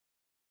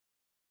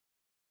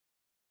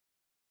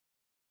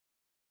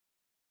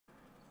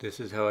This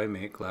is how I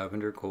make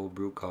lavender cold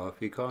brew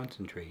coffee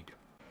concentrate.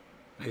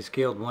 I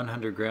scaled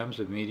 100 grams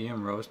of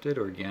medium roasted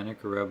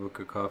organic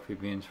Arabica coffee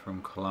beans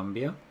from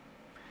Colombia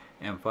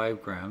and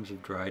 5 grams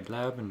of dried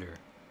lavender.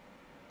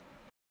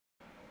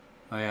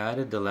 I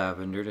added the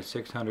lavender to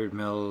 600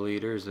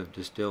 milliliters of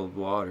distilled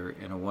water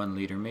in a 1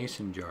 liter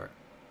mason jar.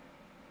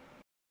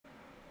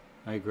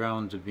 I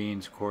ground the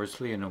beans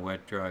coarsely in a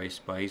wet dry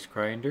spice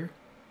grinder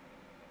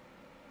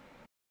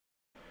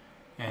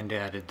and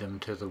added them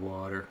to the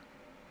water.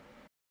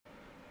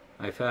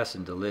 I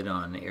fastened the lid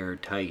on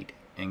airtight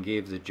and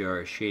gave the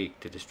jar a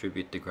shake to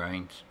distribute the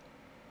grinds.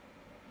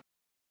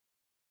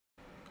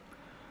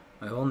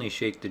 I only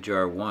shake the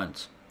jar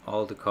once.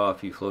 All the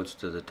coffee floats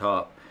to the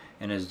top,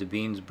 and as the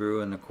beans brew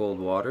in the cold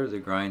water, the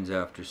grinds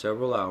after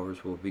several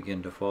hours will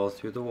begin to fall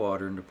through the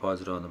water and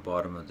deposit on the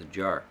bottom of the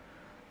jar,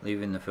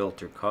 leaving the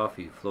filtered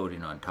coffee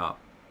floating on top.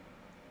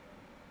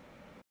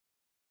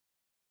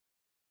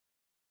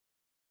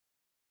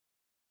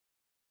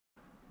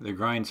 The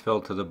grinds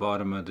fell to the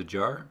bottom of the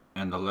jar,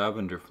 and the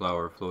lavender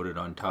flower floated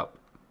on top.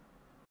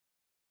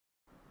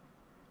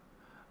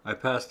 I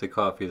pass the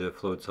coffee that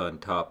floats on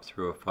top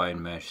through a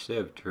fine mesh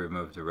sieve to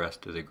remove the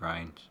rest of the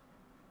grinds.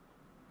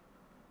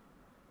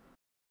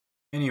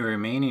 Any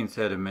remaining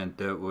sediment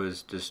that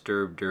was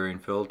disturbed during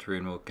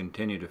filtering will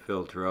continue to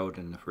filter out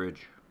in the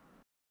fridge.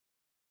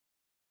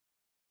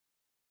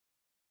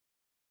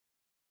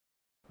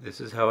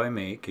 This is how I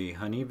make a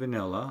honey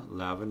vanilla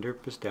lavender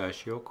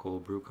pistachio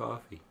cold brew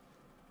coffee.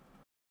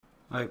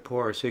 I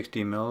pour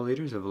 60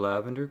 milliliters of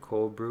lavender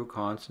cold brew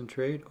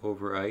concentrate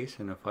over ice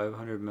in a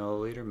 500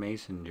 milliliter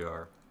mason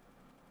jar,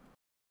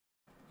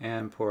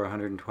 and pour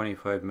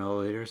 125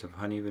 milliliters of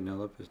honey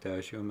vanilla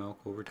pistachio milk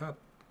over top.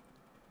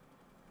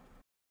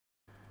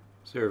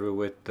 Serve it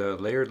with the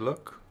layered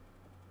look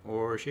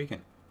or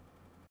shaken.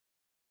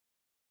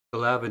 The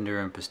lavender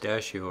and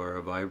pistachio are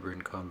a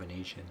vibrant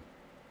combination.